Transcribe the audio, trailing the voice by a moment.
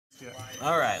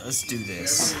Alright, let's do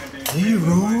this. Flip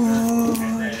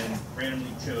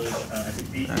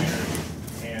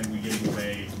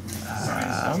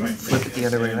it the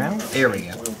other way around. There we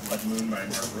go.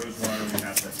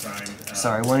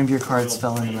 Sorry, one of your cards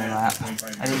fell into my lap.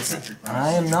 I didn't see.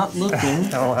 I am not looking.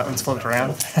 Oh, that one's flipped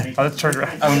around. Oh, that's turned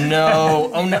around. Oh no!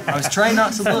 Oh no! I was trying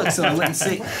not to look so I wouldn't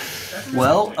see.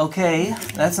 Well, okay,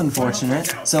 that's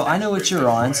unfortunate. So I know what you're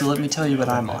on, so let me tell you what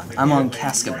I'm on. I'm on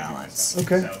CascaBalance.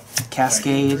 Okay.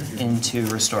 Cascade into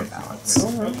Restore Balance.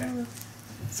 Alright.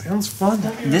 Sounds fun.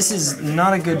 This is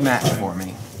not a good match for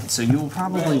me, so you will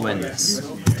probably win this.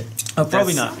 Oh,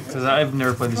 probably not, because I've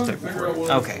never played this deck before.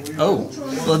 Okay. Oh,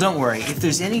 well, don't worry. If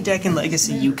there's any deck in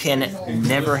Legacy you can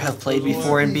never have played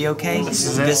before and be okay,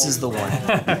 this is the one.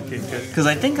 Because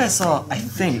I think I saw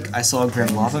Grim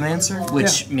Lavamancer,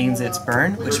 which means it's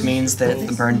burn, which means that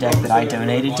the burn deck that I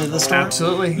donated to the store.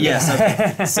 Absolutely. Yes.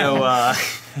 Okay. So,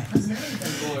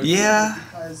 yeah.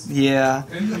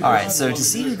 Alright, so to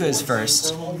see who goes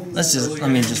first, let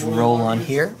me just roll on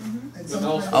here.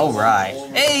 Alright.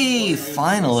 Hey,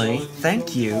 finally.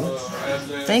 Thank you.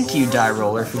 Thank you, Die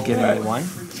Roller, for giving me one.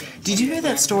 Did you hear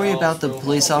that story about the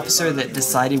police officer that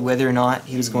decided whether or not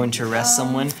he was going to arrest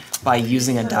someone by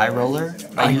using a die roller?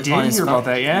 I did hear about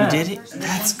that, yeah. You did it?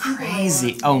 That's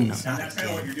crazy. Oh no, not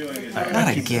again.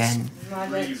 Not again.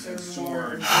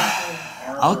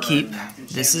 I'll keep.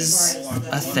 This is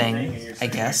a thing, I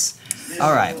guess.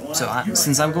 Alright, so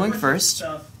since I'm going first,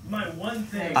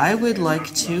 I would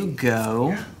like to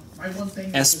go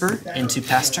Esper into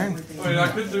pass turn. I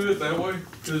could do it that way,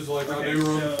 because like I do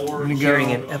run forward. I'm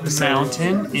Carrying an episode.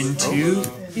 Mountain into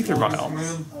Ether Vial.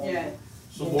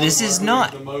 This is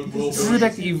not. This is the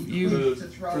deck that you that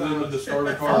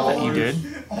you did.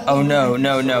 Oh no.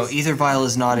 Ether Vial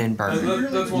is not in burn.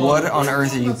 What on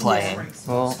earth are you playing?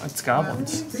 Well, it's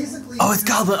Goblins. Oh, it's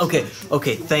Goblin.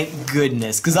 Okay. Thank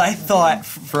goodness, because I thought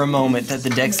for a moment that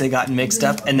the decks they got mixed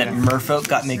up and that Merfolk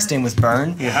got mixed in with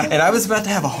burn. Yeah. And I was about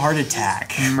to have a heart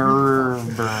attack.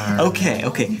 Burn.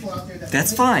 Okay.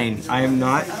 That's fine. I am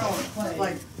not.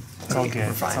 It's all good.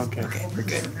 We're fine. It's all good. Okay, we're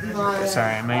good.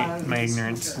 Sorry, my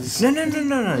ignorance is...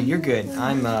 No. You're good.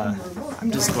 I'm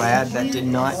just glad that did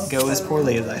not go as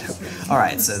poorly as I hoped. All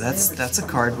right, so that's a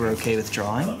card we're okay with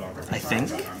drawing. I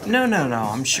think. No.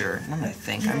 I'm sure. Not I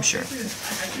think. I'm sure.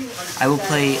 I will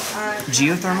play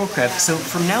Geothermal Crevice. So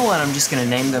from now on, I'm just going to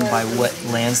name them by what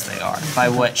lands they are, by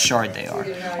what shard they are.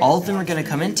 All of them are going to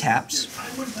come in tapped.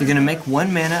 They're going to make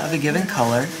 1 mana of a given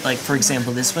color. Like for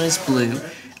example, this one is blue.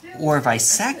 Or if I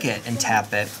sack it and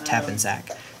tap and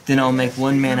sack, then I'll make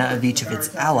 1 mana of each of its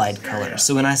allied colors.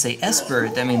 So when I say Esper,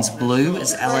 that means blue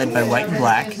is allied by white and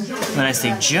black. When I say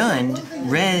Jund,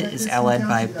 red is allied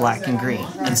by black and green,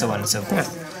 and so on and so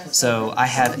forth. So I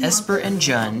have Esper and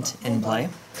Jund in play,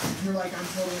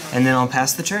 and then I'll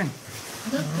pass the turn.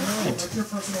 Alright.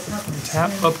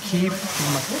 Tap, upkeep,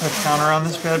 put a counter on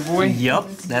this bad boy. Yup,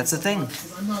 that's a thing.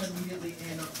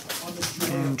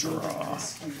 And draw.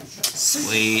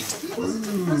 Sweet. Ooh,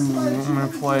 I'm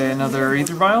gonna play another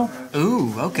Ether Vial.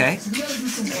 Ooh, okay.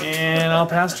 And I'll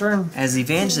pass turn. As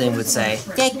Evangeline would say,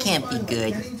 that can't be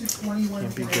good.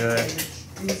 Can't be good.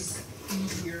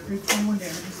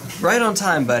 Right on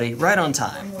time, buddy. Right on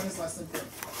time.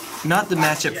 Not the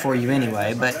matchup for you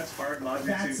anyway, but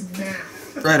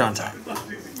right on time.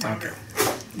 Okay.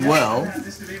 Well,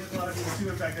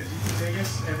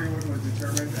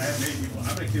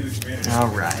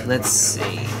 alright, let's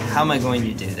see. How am I going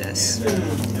to do this?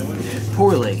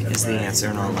 Poorly is the answer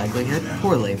in all likelihood.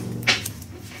 Poorly.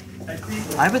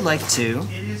 I would like to...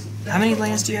 How many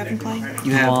lands do you have in play?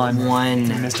 You have one.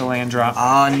 You missed a land drop.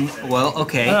 Well,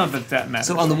 okay. I don't know if that matters.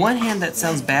 So on the one hand, that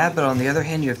sounds bad, but on the other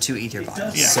hand, you have 2 Ether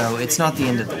Vials. Yeah. So it's not the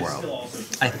end of the world.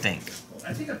 I think.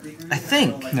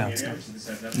 No, it's not.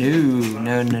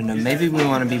 No. Maybe we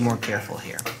want to be more careful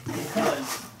here.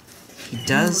 He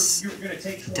does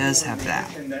have that.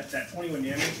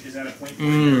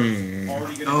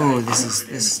 Oh, this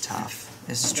is tough.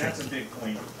 This is tricky.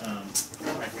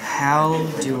 How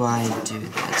do I do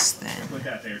this then? Put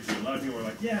that there too. A lot of people were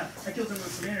like, yeah, I killed him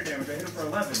with commander damage. I hit him for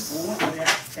 11. Well, what? When they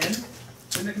had 10?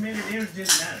 Then the commander damage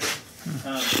didn't matter.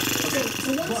 Okay,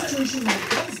 so one situation where it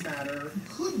does matter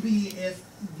could be if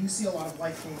you see a lot of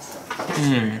life gain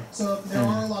strategies. So if there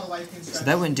are a lot of life gain strategies, So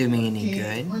that wouldn't do me any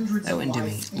good. That wouldn't do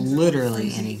me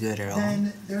literally any good at all.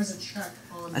 then there's a check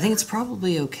on I think it's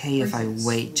probably okay if I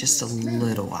wait just a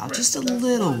little while. Just a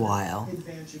little while.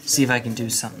 See if I can do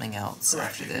something else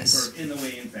after this. In the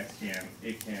way Infect can,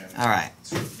 it can. Alright.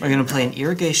 We're going to play an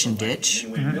Irrigation Ditch.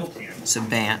 In the way Mill can. So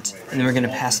Bant. And then we're going to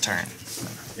pass turn.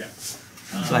 Yeah.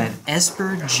 So I have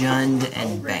Esper, Jund,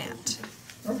 and Bant.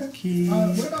 Okay.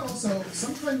 What about also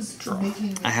sometimes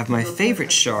making... I have my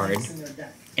favorite shard,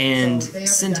 and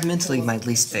sentimentally my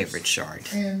least favorite shard,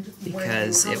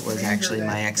 because it was actually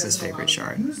my ex's favorite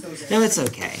shard. No, it's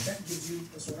okay.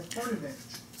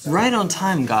 Right on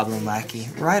time, Goblin Lackey.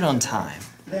 Right on time.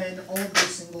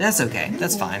 That's okay.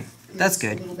 That's fine. That's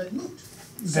good.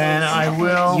 Then I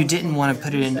will... You didn't want to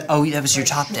put it in... Oh, that was your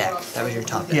top deck. That was your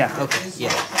top deck. Yeah. Okay,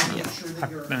 yeah.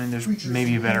 I mean, there's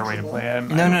maybe a better way to play it.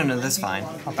 No, that's fine.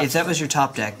 If that was your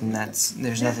top deck, then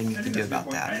there's nothing you can do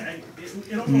about that.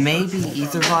 Maybe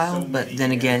Ether Vial, but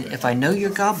then again, if I know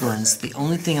your Goblins, the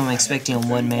only thing I'm expecting on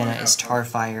 1 mana is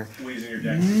Tarfire.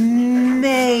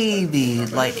 Maybe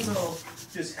Lightning Bolt.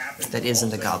 That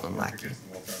isn't a Goblin Lackey.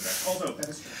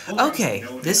 Okay,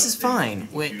 this is fine.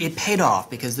 It paid off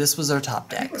because this was our top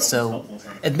deck. So,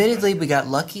 admittedly, we got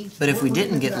lucky, but if we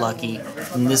didn't get lucky,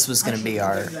 then this was going to be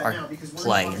our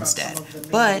play instead.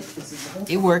 But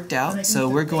it worked out, so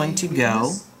we're going to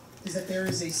go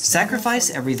sacrifice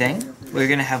everything. We're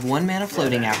going to have 1 mana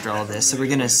floating after all this. So we're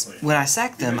going to, when I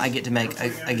sack them, I get to make,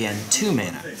 again, 2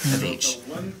 mana of each.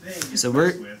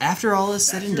 So after all is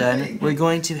said and done, we're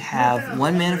going to have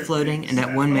 1 mana floating, and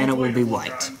that 1 mana will be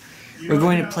white. We're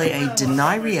going to play a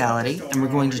Deny Reality, and we're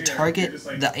going to target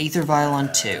the Aether Vial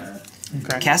on 2.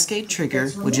 Okay. Cascade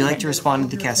Trigger. Would you like to respond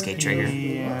to the Cascade Trigger?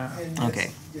 Yeah. Okay.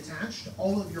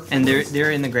 And they're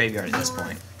in the graveyard at this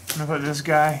point. I'm gonna put this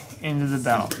guy into the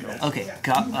battlefield. Okay,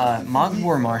 Mog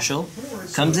War Marshal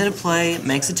comes into play,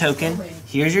 makes a token.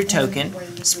 Here's your token.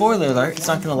 Spoiler alert, it's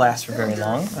not going to last for very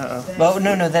long. Uh-oh. Well,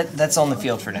 no, that's on the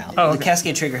field for now. Oh, okay. The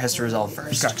Cascade Trigger has to resolve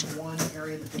first. Gotcha.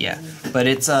 Yeah, but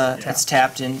it's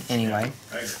tapped in anyway.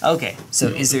 Okay, so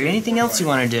is there anything else you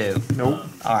want to do? Nope.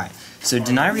 Alright, so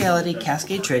Deny Reality,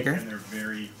 Cascade Trigger.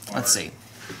 Let's see.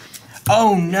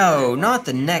 Oh no, not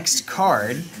the next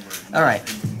card. Alright.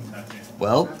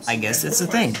 Well, I guess it's a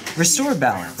thing. Restore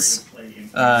Balance.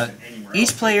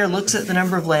 Each player looks at the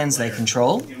number of lands they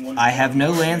control. I have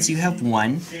no lands, you have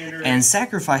 1, and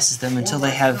sacrifices them until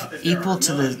they have equal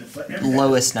to the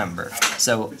lowest number.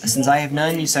 So, since I have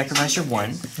none, you sacrifice your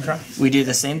 1. Okay. We do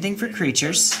the same thing for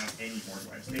creatures.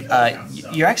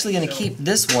 You're actually going to keep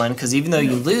this one, because even though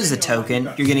you lose a token,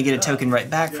 you're going to get a token right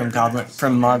back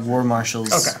from Mog War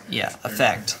Marshal's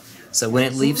effect. So when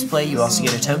it leaves play, you also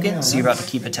get a token, so you're about to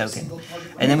keep a token.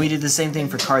 And then we did the same thing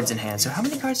for cards in hand. So how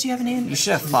many cards do you have in hand? You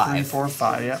should have 5. 3, 4,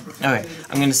 5, yeah. Okay,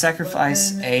 I'm going to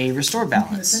sacrifice a Restore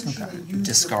Balance. Okay.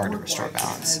 Discard a Restore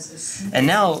Balance. And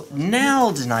now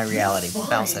Deny Reality.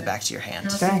 Bounce that back to your hand.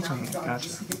 Gotcha.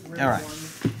 Alright.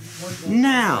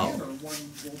 Now,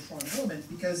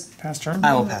 pass turn?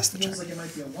 I will pass the turn.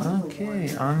 Okay,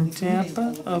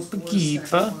 untap, up a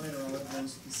keeper.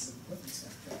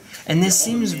 And this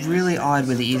seems really odd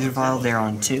with the Ether Vial there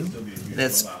on 2.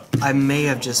 I may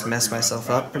have just messed myself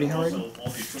up pretty hard.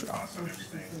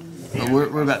 But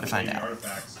we're about to find out.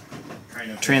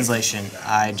 Translation,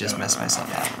 I just messed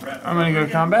myself up. I'm gonna go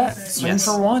to combat. Swing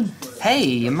for 1. Hey,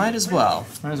 you might as well.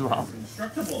 Might as well.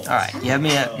 Alright, you have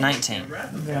me at 19.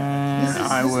 Then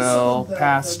I will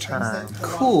pass turn.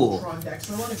 Cool.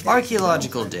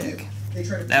 Archaeological Dig.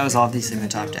 That was obviously the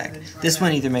top deck. This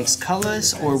one either makes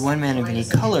colorless or 1 mana of any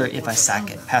color if I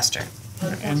sack it. Pass turn.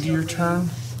 End your turn.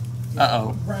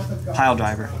 Uh-oh. Pile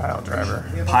Driver. Pile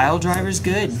Driver. Pile Driver's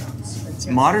good. It's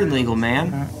modern legal,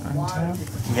 man. Untap.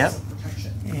 Yep.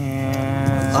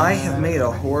 And I have made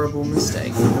a horrible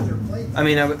mistake. I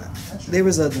mean, there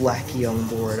was a lackey on the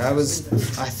board. I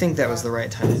think that was the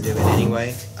right time to do it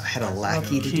anyway. I had a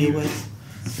lackey to deal with.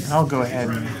 I'll go ahead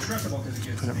and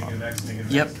put him up.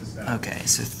 Yep. Okay,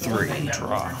 so 3.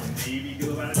 Draw.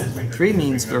 3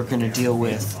 means we're going to deal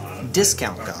with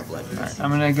Discount Goblin. Alright, I'm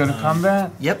gonna go to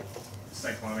combat. Yep.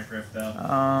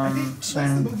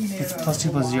 Swing with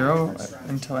 +2/+0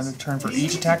 until end of turn for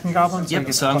each attacking goblin. So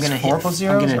Yep, so I'm going to hit.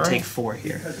 I'm going to take 4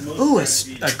 here. Ooh,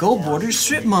 a gold border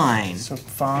strip mine. So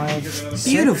 5, 6.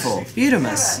 Beautiful.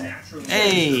 Beautimus.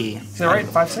 Hey. Is that right?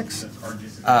 5, 6?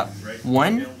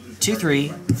 1, 2, 3,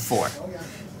 4.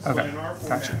 Okay,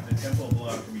 gotcha.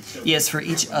 Yes, for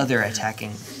each other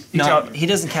attacking. Other. He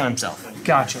doesn't count himself.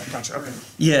 Gotcha, okay.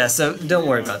 Yeah, so don't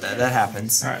worry about that. That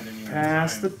happens. Alright,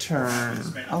 pass the turn.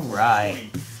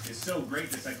 Alright.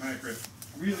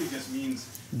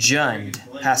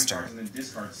 Jund. Pass turn.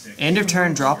 End of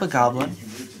turn, drop a goblin.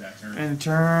 End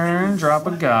turn, drop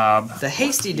a gob. The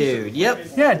hasty dude, yep.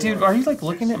 Yeah, dude, are you like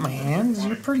looking at my hands?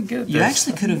 You're pretty good at this. You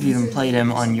actually could have even played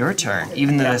him on your turn,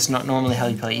 even though that's not normally how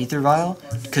you play Ether Vial,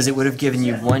 because it would have given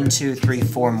you 1, 2, 3,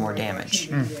 4 more damage.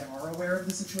 aware of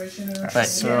the situation. But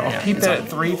So I'll keep that at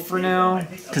 3 for now.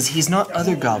 because he's not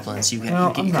other goblins, you get, No, you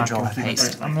I'm get not control gonna of keep it.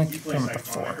 haste. I'm gonna keep him at the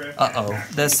 4. Uh-oh.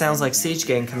 That sounds like Siege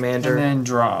Gang Commander. And then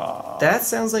draw. That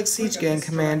sounds like Siege Gang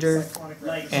Commander.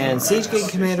 And Siege Gang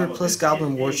Commander plus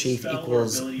Goblin War Chief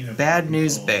equals Bad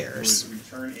News Bears.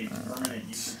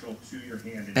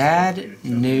 Bad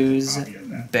News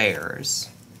Bears.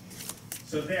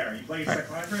 So there, you play your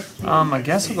Psychotic. I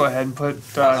guess we'll go ahead and put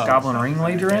Goblin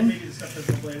Ringleader in.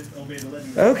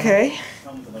 Okay.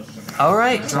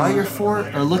 Alright, draw your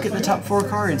 4, or look at the top 4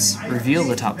 cards. Reveal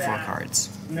the top 4 cards.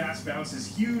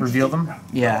 Reveal them.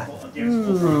 Yeah.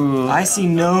 Ooh. I see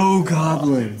no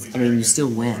goblins. I mean, you still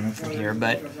win from here,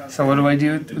 but So what do I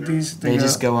do with these? they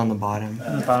just go on the bottom.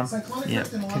 on the bottom. Yep.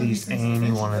 Could use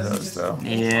any one of those though.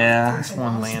 Yeah. Just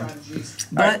one land.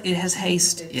 But it has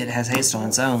haste. It has haste on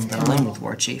its own. That'll end with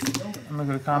War Chief. I'm gonna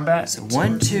go to combat. So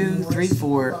 1, 2, 3,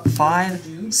 4,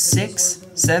 5, 6,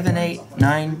 7, 8,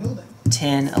 9,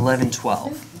 10, 11,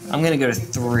 12. I'm gonna go to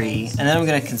 3, and then I'm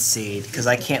gonna concede, because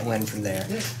I can't win from there.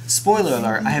 Spoiler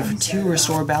alert, I have 2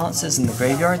 restore balances in the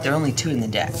graveyard, there are only 2 in the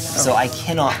deck, so I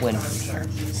cannot win from here.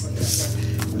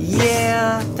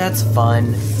 Yeah, that's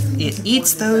fun. It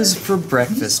eats those for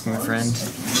breakfast, my friend.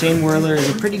 Chain Whirler is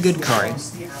a pretty good card.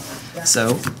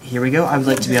 So, here we go, I would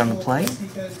like to be on the play.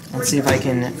 Let's see if I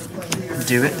can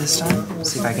do it this time.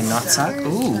 See if I can not suck.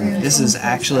 Ooh, this is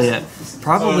actually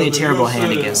probably a terrible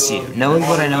hand against you. Knowing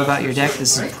what I know about your deck,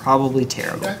 this is probably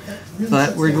terrible.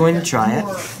 But we're going to try it,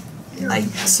 I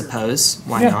suppose.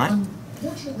 Why not?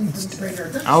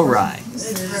 Alright.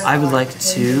 I would like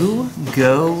to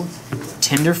go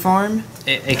Tinder Farm,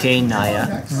 aka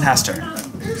Naya, pass turn.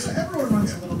 Everyone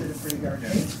runs a little bit of graveyard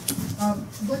game.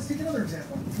 Let's take another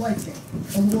example. Life game.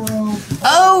 Alluro.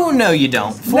 Oh, no you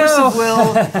don't. Force of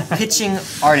Will, pitching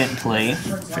Ardent Plea.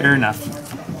 Fair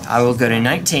enough. I will go to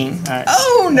 19. Alright.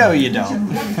 Oh, no you don't.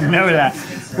 Know that.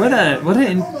 What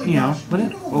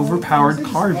an overpowered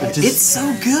card, but just It's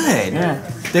so good.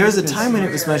 yeah. There was a time when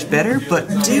it was much better, but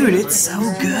dude, it's so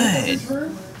good.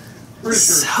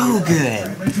 So good.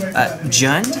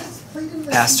 Jund,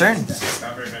 pass turn.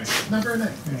 Not very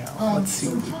many. Let's see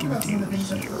what we can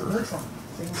do here.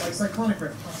 Things like Cyclonic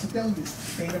Rift, Toxic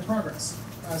Deluge, Bane of Progress.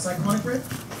 Cyclonic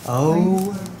Rift.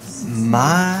 Oh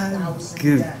my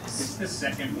goodness. It's the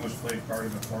second most played card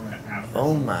in the format after.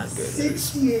 Oh my goodness.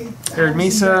 68. Third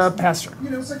Mesa, pass turn. You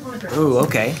know, Cyclonic Rift. Ooh,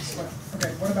 okay. Okay,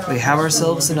 what about We have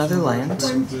ourselves another land.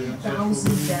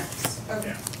 20,000 decks.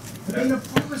 The Bane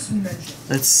of Progress we mentioned.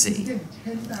 Let's see. Again,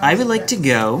 10,000 I would like to decks.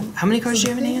 go. How many cards do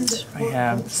you have in hand? I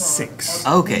have 6.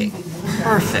 Okay,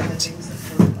 perfect.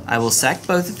 I will sack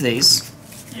both of these.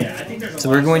 Yeah, I think there's a So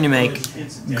we're going to make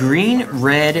green,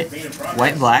 red,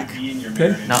 white, black.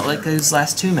 Okay. Not like those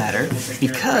last 2 matter,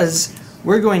 because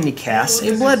we're going to cast a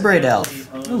Bloodbraid Elf.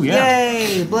 Oh yeah.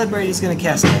 Yay! Bloodbraid is going to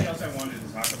cast it. else I wanted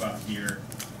to talk about here.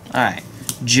 Alright.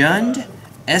 Jund,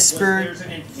 Esper,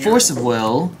 Force of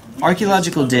Will,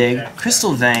 Archaeological Dig,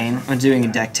 Crystal Vein, I'm doing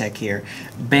a deck tech here,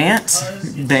 Bant,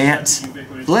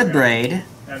 Bloodbraid,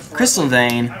 Crystal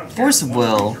Vein, Force of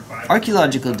Will,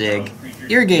 Archaeological Dig,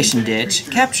 Irrigation Ditch,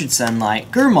 Captured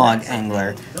Sunlight, Gurmag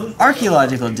Angler,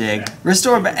 Archaeological Dig,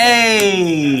 Restore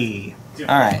Hey!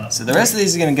 Alright, so the rest of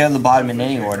these are going to go to the bottom in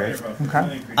any order.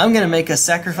 Okay. I'm going to make us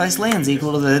sacrifice lands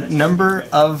equal to the number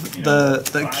of the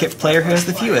player who has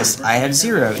the fewest. I have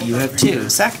 0, you have 2.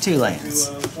 Sack 2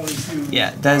 lands.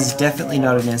 Yeah, that is definitely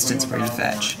not an instance where you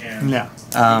fetch. Yeah.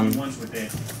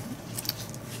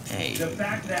 Hey, The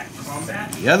fact that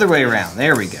combat the other way around.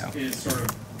 There we go. is sort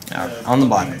of On the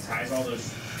bottom. that ties all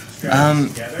those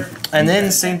strategies together. And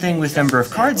then same thing with number of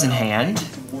cards in hand.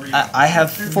 I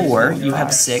have 4, you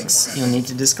have 6. You'll need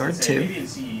to discard 2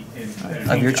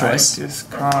 of your choice.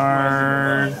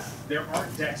 Discard. There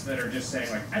aren't decks that are just saying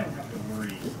like I don't have to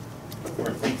worry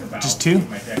or think about Just 2?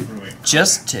 my deck brewing.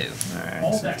 Just 2. Alright,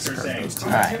 All so decks are discard saying those 2.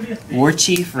 Alright. War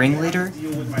Chief, Ringleader.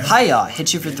 Hiya,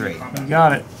 hit you for 3. You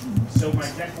got it. So my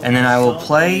deck will And then I will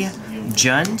play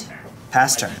Jund,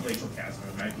 pass turn. glacial chasm.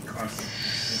 It might be constant.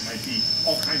 It might be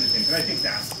all kinds of things. And I think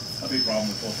that's a big problem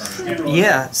with Voltron in general.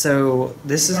 Yeah, so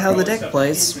this is how the deck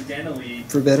plays. Incidentally,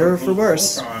 For better or for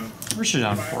worse. Voltron, We're shit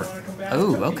on 4.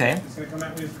 Oh, okay. it's gonna come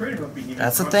out with critical being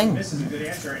That's a constant thing. miss is a good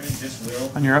answer, and it just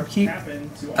will On your upkeep? happen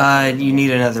to all You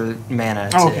need another mana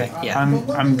to, Oh, okay. yeah.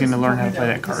 I'm gonna learn how to play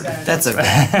that card. That's okay.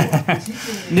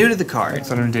 That's New to the card.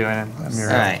 what I'm doing. I'm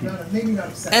your Alright.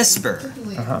 Esper,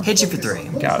 hit you for 3.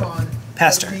 Got it.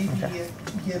 Pass turn.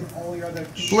 Maybe give all your other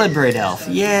Bloodbraid Elf.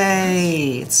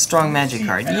 Yay! It's a strong magic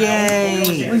card.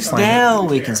 Yay! Now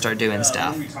we can start doing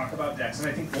stuff.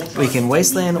 We can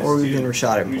Wasteland or we can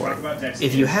Rashad Import.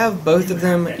 If you have both of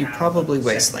them, you probably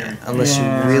Wasteland, unless you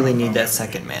really need that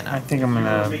second I mana. think I'm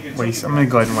gonna waste. I'm gonna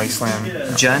go ahead and wasteland.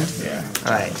 Jund? Yeah.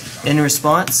 Alright. In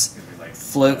response,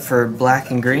 float for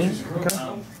black and green.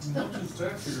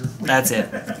 That's it.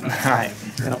 Alright.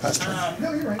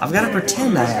 I've got to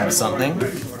pretend I have something.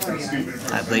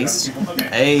 At least.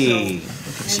 Hey, look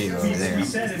at you over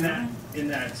there.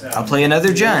 I'll play another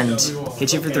Jund.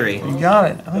 Hit you for 3. You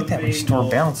got it. I like that restore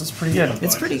balance. That's pretty good.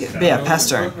 It's pretty good. But yeah, pass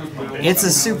turn. It's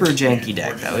a super janky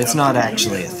deck, though. It's not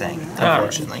actually a thing,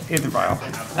 unfortunately. Either vial.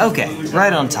 Okay,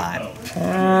 right on time.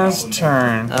 Pass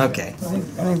turn. Okay. I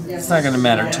think it's not gonna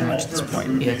matter too much at this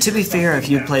point. Yeah, to be fair, if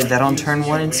you had played that on turn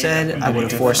 1 instead, I would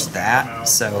have forced that,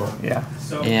 so... Yeah.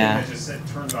 Yeah.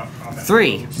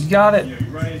 3. You got it.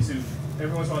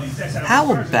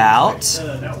 How about...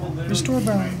 Restore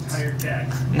balance.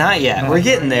 Not yet. We're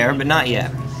getting there, but not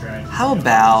yet. How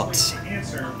about...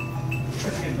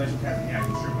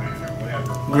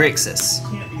 Grixis.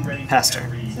 Pass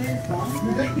turn.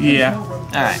 Yeah.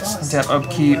 Alright. Tap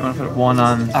upkeep. I'm gonna put 1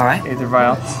 on Alright. Aether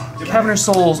Vial. Cavern of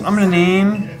Souls. I'm gonna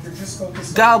name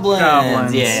Goblins.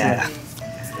 Goblins. Yeah.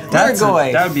 that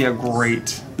Gargoyle. would be a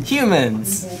great,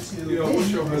 Humans. Yeah, I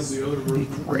wish I had the other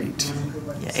version. great.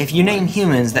 Yeah, if you name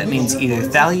humans, that means either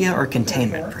Thalia or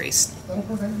Containment Priest.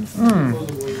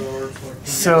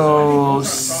 So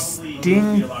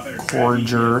Sting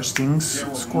Scourger, Sting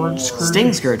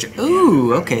Scourger.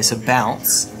 Ooh, okay, so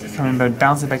bounce. Coming back,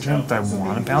 bounce it back to your hand. Do I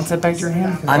want to bounce it back to your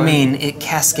hand? I mean, it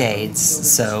cascades,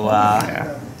 so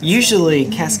Yeah. usually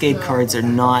Cascade cards are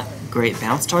not great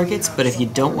bounce targets, but if you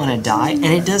don't want to die, and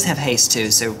it does have haste too,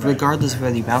 so regardless of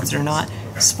whether you bounce it or not,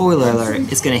 spoiler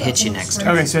alert, it's going to hit you next turn.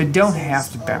 Okay, so I don't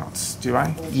have to bounce, do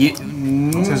I? You,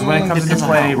 It says when it comes into depends on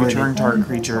play, how it worded. return target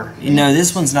creature. No,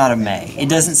 this one's not a may. It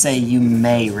doesn't say you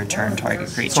may return target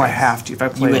creature. So I have to. If I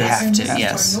play You would this, have to, I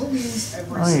yes.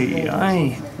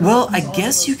 Aye. Well, I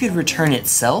guess you could return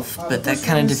itself, but that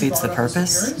kind of defeats the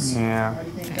purpose. Yeah.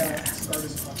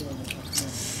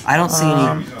 I don't see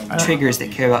any triggers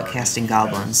that care about casting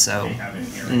goblins, so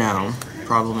no,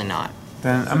 probably not.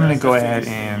 Then I'm gonna go ahead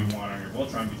and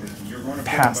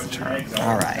pass the turn.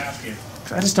 Alright.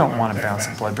 I just don't want to bounce a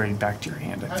Bloodbraid back to your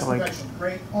hand. I feel like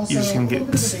you're just gonna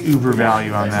get this uber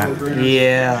value on that.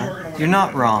 Yeah, you're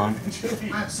not wrong.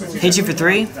 Hit you for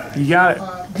 3? You got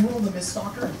it. You roll the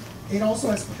Mistalker. It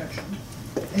also has protection.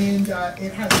 And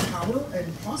it has power,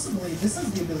 and possibly this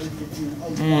has the ability to do a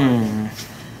lot.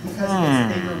 Because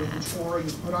it gets bigger with each aura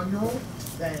you put on your roll,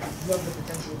 then you have the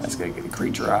potential That's to gonna get a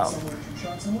creature out.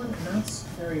 shot someone, and that's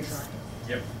very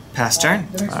attractive. Pass turn.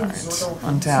 The next Alright. one's Zorgo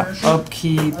Untap. Smash.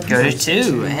 Upkeep. Go to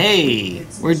 2. Hey,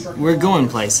 we're going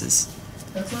places.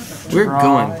 That's not that We're Draw.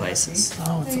 going places.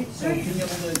 Oh, it's So being able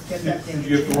to get that damage.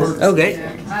 You get to work. Okay,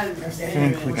 I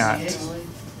think we got.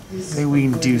 Maybe we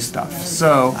can do stuff.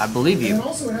 So I believe you.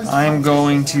 I'm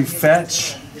going to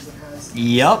fetch.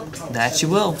 Yup, that you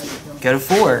will. Go to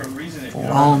 4.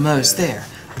 Almost there.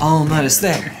 Almost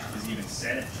there.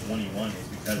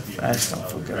 I just don't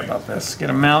feel good about this. Get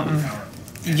a mountain.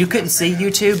 You couldn't see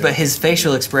YouTube, but his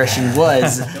facial expression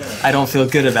was, I don't feel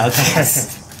good about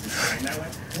this.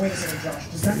 Wait a second, Josh.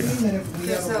 Does that mean that if we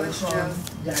have a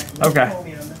Voltron deck with Okay.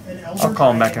 Chromium, an Elder I'll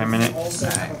call him back in a Dragon minute. also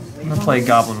have a I'm gonna play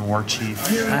Goblin War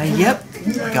Chief. Yep,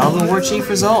 Goblin War Chief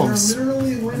resolves.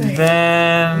 literally winning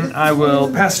Then I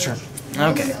will pass turn.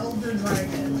 Okay. Elder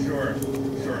Dragon. Sure.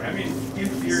 I mean, in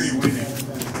theory, winning. In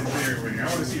theory, winning. I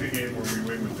want to see the game where we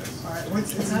win with this. Alright,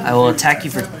 what's I will attack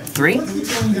you for 3.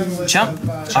 Chump.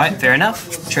 Alright, fair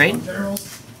enough. Trade. Generals,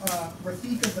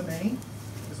 Rafik of the Main.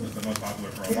 This was the most popular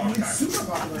for a long It's time. super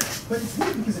popular, but it's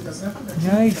weird because it doesn't have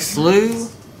protection. Yikes. Blue,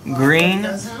 It green.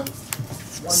 does have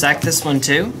Sack this one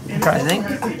too, I think.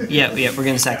 Yeah, we're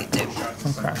gonna sack it too.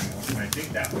 Okay.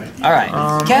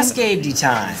 Alright, Cascade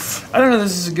time. I don't know if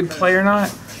this is a good play or not.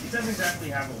 It doesn't exactly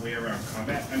have a way around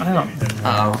combat. I mean, I don't- maybe it doesn't.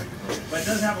 Uh-oh. But it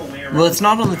does have a way around. Well, it's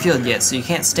not on the field yet, so you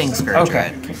can't Sting Scourge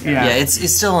Okay. it. Yeah. Yeah,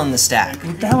 it's still on the stack.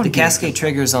 That would The be- Cascade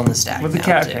trigger's on the stack With the now,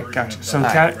 cat. too. Okay, gotcha. So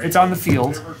Alright. it's on the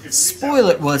field.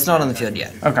 Spoiler, well, it's not on the field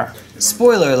yet. Okay.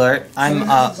 Spoiler alert, I'm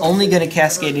only gonna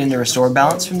Cascade into Restore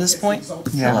Balance from this point.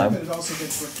 Yeah. Hello. But it also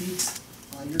gets Rafik.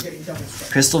 You're getting double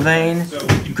strike. Crystal Vein,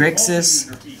 Grixis,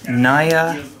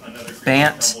 Naya,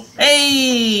 Bant.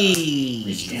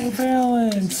 Hey!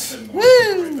 Balance.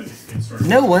 Woo!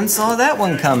 No one saw that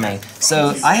one coming.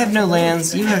 So I have no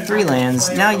lands, you have 3 lands,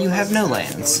 now you have no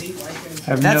lands.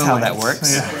 That's how that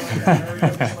works.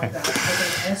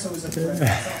 Also is a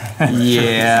threat.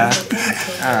 Yeah.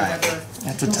 Alright.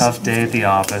 That's a tough day at the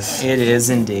office. It is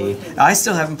indeed. I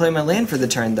still haven't played my land for the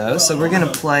turn though, so we're gonna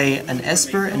play an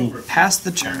Esper and pass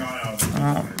the turn.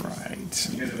 Alright.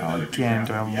 Again,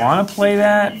 do I want to play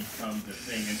that?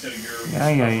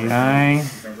 Yay.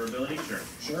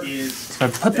 So I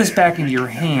put this back into your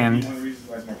hand.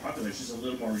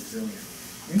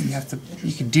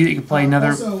 You could play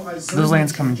another. Those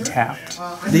lands come tapped.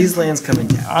 These lands come in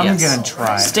tapped. I'm gonna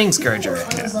try. Sting Scourger.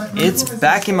 It's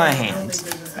back in my hand.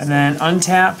 And then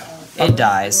untap. It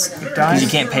dies. Because you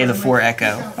can't pay the 4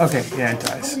 echo. Okay, yeah, it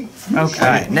dies. Okay.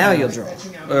 Alright, now you'll draw.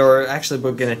 Or actually,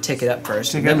 we're gonna tick it up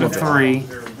first. Tick it up to 3.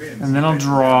 And then I'll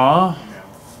draw.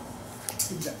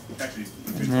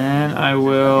 And then I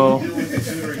will.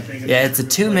 Yeah, it's a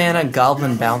 2-mana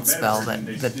Goblin bounce spell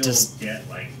that just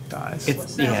dies.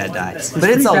 it dies. But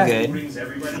it's all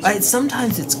good.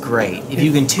 Sometimes it's great if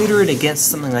you can tutor it against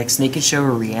something like Sneak and Show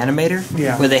or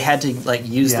Reanimator, where they had to like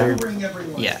use their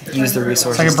resources.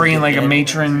 So I can bring in like a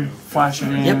Matron, flash it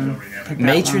in. Yep.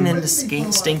 Matron into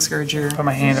Sting Scourger. Put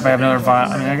my hand if I have another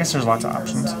vial. I mean, I guess there's lots of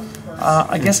options.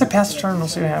 I guess I pass the turn. We'll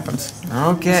see what happens.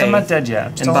 Okay. So I'm not dead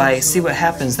yet. And by see what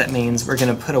happens, that means we're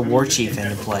going to put a War Chief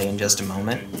into play in just a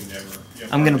moment.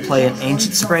 I'm going to play an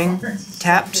Ancient Spring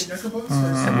tapped,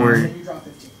 and we're.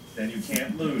 Then you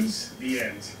can't lose the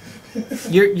end.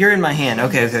 You're in my hand.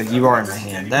 Okay, you are in my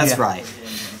hand. That's right.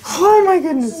 Oh my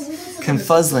goodness.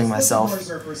 Confuzzling myself.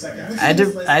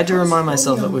 I had to remind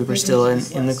myself that we were still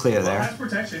in the clear there.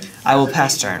 I will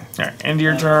pass turn. Alright, end of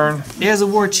your turn. There's a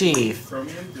War Chief.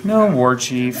 No War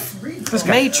Chief. This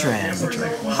guy. Matron.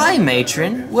 Hi,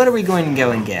 Matron. What are we going to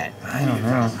go and get? I don't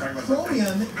know.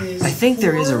 I think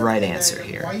there is a right answer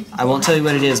here. I won't tell you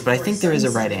what it is, but I think there is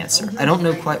a right answer. I don't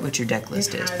know quite what your deck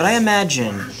list is, but I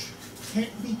imagine...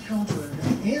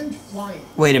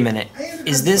 Wait a minute.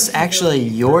 Is this actually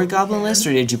your Goblin list,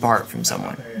 or did you borrow it from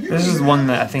someone? This is one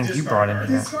that I think you brought in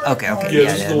here. Okay,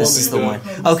 yeah, this is the one.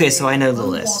 Okay, so I know the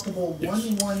list.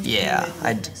 Yeah,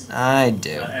 I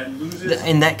do.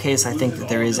 In that case, I think that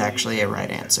there is actually a right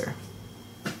answer.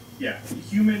 Yeah,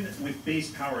 human with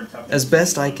base power and toughness. As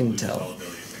best I can tell.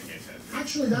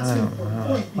 Actually, that's an important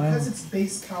point. Because it's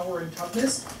base power and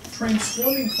toughness,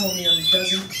 transforming Chromium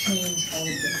doesn't change all of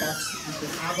the buffs that you could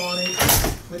have on it,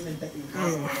 equipment that you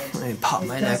have on it. Let me pop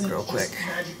my neck real quick. It doesn't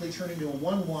magically turn into a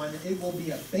 1/1. It will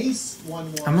be a base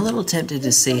 1/1. I'm a little tempted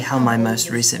to see how my most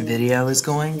recent video is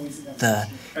going. The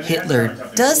Hitler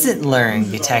doesn't learn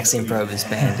Gitaxian Probe is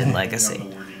banned in Legacy.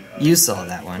 You saw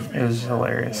that one. It was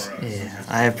hilarious. Yeah,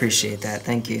 I appreciate that.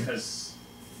 Thank you.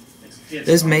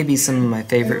 Those may be some of my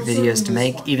favorite videos to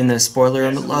make, even though, spoiler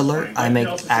alert, I make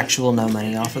actual no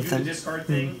money off of them.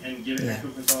 Yeah.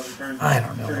 I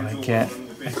don't know what I get.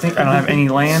 I think I don't have any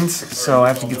lands, so I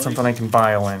have to get something I can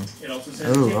vial in.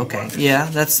 Oh, okay. Yeah,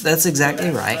 that's exactly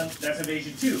right.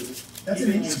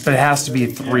 But it has to be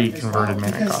 3 converted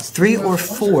mana cost. 3 or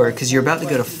 4, because you're about to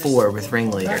go to 4 with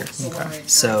Ringleader. Okay.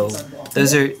 So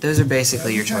those are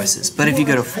basically your choices. But if you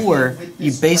go to 4,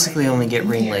 you basically only get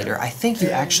Ringleader. I think you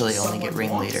actually only get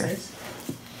Ringleader.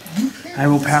 I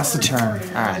will pass the turn.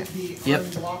 Alright. Yep.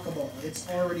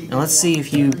 Now let's see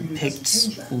if you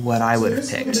picked what I would have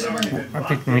picked. I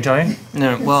picked, let me tell you?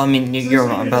 No, well, I mean, you're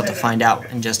about to find out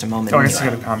in just a moment. Oh, I guess I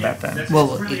go to combat then.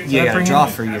 Well, you gotta draw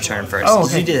for your turn first. Oh,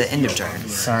 okay. You did the end of turn.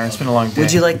 Sorry, it's been a long day.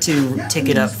 Would you like to tick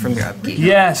it up from your upkeep?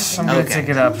 Yes, I'm going to Okay. take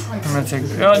it up. I'm going to take...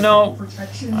 Oh, no.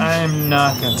 I'm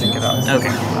not going to take it up.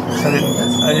 Okay.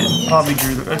 I probably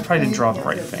didn't draw the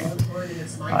right thing.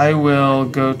 I will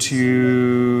go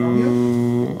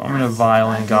to... I'm going to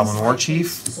vial in Goblin War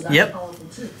Chief. Yep.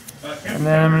 And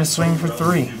then I'm going to swing for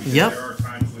 3. Yep.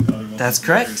 That's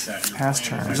correct. Pass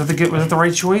turn. Was that the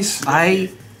right choice? I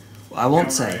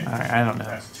won't say. I don't know.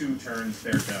 That's 2 turns,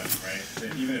 they're done, right? So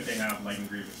even if they have Lightning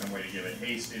Greaves or some way to give it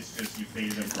haste, it's just you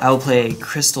phase them. I will play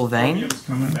Crystal Vein,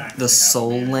 the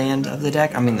soul land of the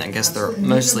deck. I mean, I guess they're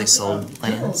mostly soul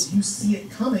lands. You see it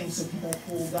coming, so people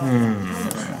hold up.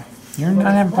 You're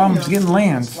not having problems getting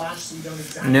lands.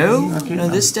 No,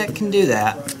 this deck can do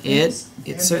that.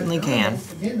 It certainly can.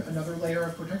 Again, another layer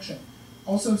of protection.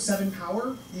 Also, 7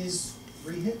 power is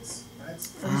 3 hits. That's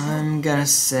I'm gonna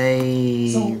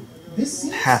say so this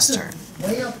seems pass to turn.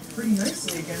 weigh up pretty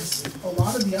nicely against a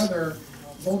lot of the other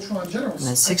Voltron generals.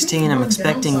 And at 16, I'm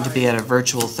expecting to be at a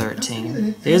virtual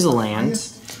 13. There's a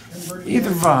land.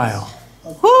 Either vial.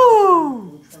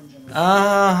 Woo!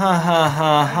 Ha ha ha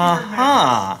ha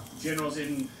ha. Generals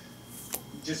in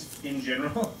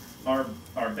general are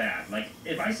bad. Like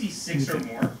if I see 6 or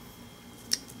more,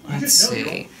 Let's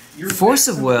see. Force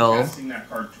of Will,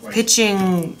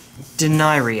 pitching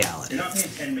Deny Reality.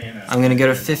 I'm gonna go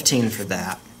to 15 for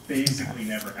that. basically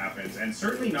never happens, and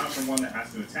certainly not from one that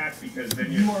has to attack, because then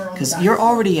Because you're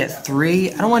already at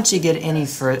 3. I don't want you to get any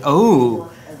further.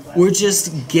 Oh, we're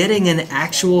just getting an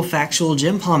actual factual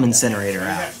gem palm incinerator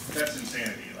out. That's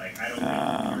insanity. Like, I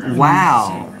don't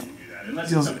Wow. think you do that.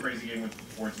 Unless it's some crazy game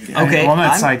with boards getting Okay, well, I'm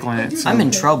not I'm- cycling it. So I'm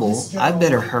in trouble. I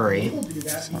better hurry.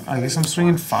 I guess I'm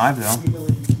swinging 5 though.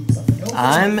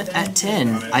 I'm at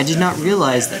 10. I did not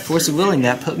realize that Force of Willing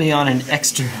that put me on an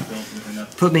extra...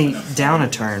 Put me down a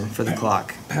turn for the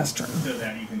clock. Pass turn. so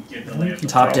that you can get the land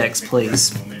Top decks, please.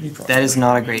 That is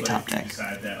not a great top deck.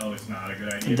 decide that, oh, it's not a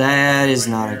good idea. That is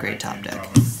not a great top deck.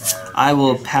 I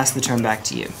will pass the turn back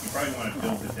to you. You probably want to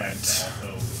build the deck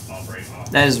to also operate off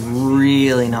That is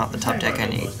really not the top deck I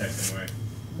need. those decks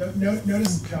anyway.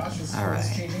 Notice Josh is Alright.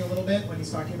 changing a little bit when he's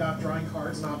talking about drawing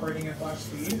cards and operating at flash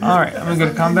speed. Alright, I'm gonna go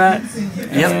to combat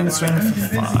Yep. and swing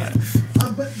for 5.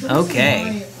 But the reason Okay.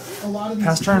 why a lot of these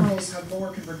Pass turn. generals have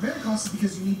lower convert mana costs is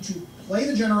because you need to play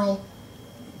the general,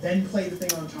 then play the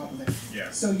thing on top of it. Yeah.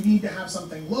 So you need to have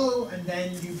something low, and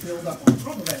then you build up on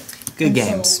top of it. Good And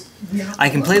games. so we have I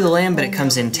can to play the learn land, but it how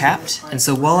comes in to tapped, and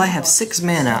so while I have 6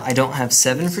 mana, I don't have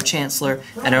 7 for Chancellor,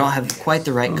 and I don't have quite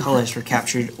the right colors for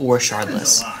Captured or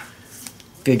Shardless.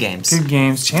 Good games. Good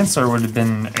games. Chancellor would have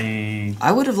been a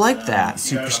I would have liked that.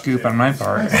 super scoop on my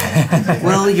part.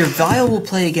 Well, your Vial will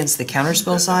play against the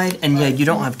counterspell side, and yeah, you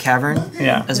don't have Cavern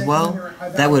Yeah. as well.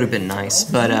 That would have been nice,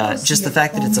 but just the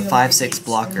fact that it's a 5/6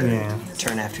 blocker Yeah.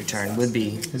 turn after turn would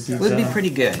be pretty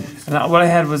good. And what I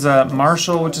had was a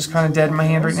Marshall, which is kind of dead in my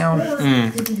hand right now.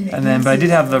 And then, but I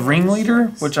did have the Ringleader,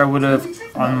 which I would have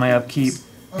on my upkeep.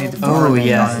 Made the Oh forward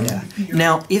yeah, on. yeah.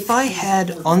 Now, if I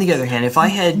had, on the other hand, if I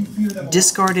had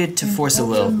discarded to Force of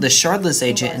Will the Shardless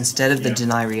Agent instead of the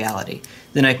Deny Reality,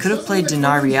 then I could have played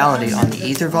Deny Reality on the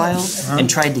Aether Vial and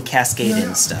tried to cascade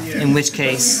in stuff. In which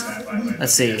case,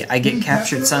 let's see, I get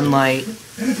Captured Sunlight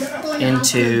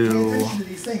into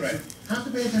have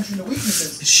to pay attention to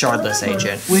weaknesses. Shardless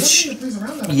Agent, which,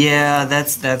 yeah,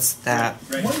 that's that.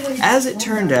 As it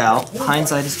turned out,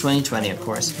 hindsight is 20/20, of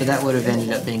course, but that would have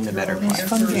ended up being the better play.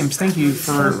 Fun games. Thank you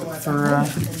for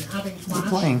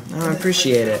playing. Oh, I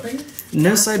appreciate it.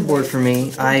 No sideboard for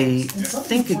me. I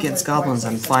think against Goblins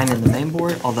I'm fine in the main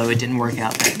board, although it didn't work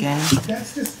out that game.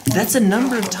 That's a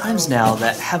number of times now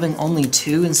that having only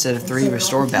 2 instead of 3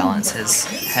 restore balance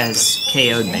has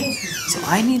KO'd me. So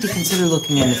I need to consider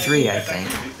looking into 3, I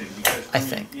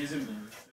think.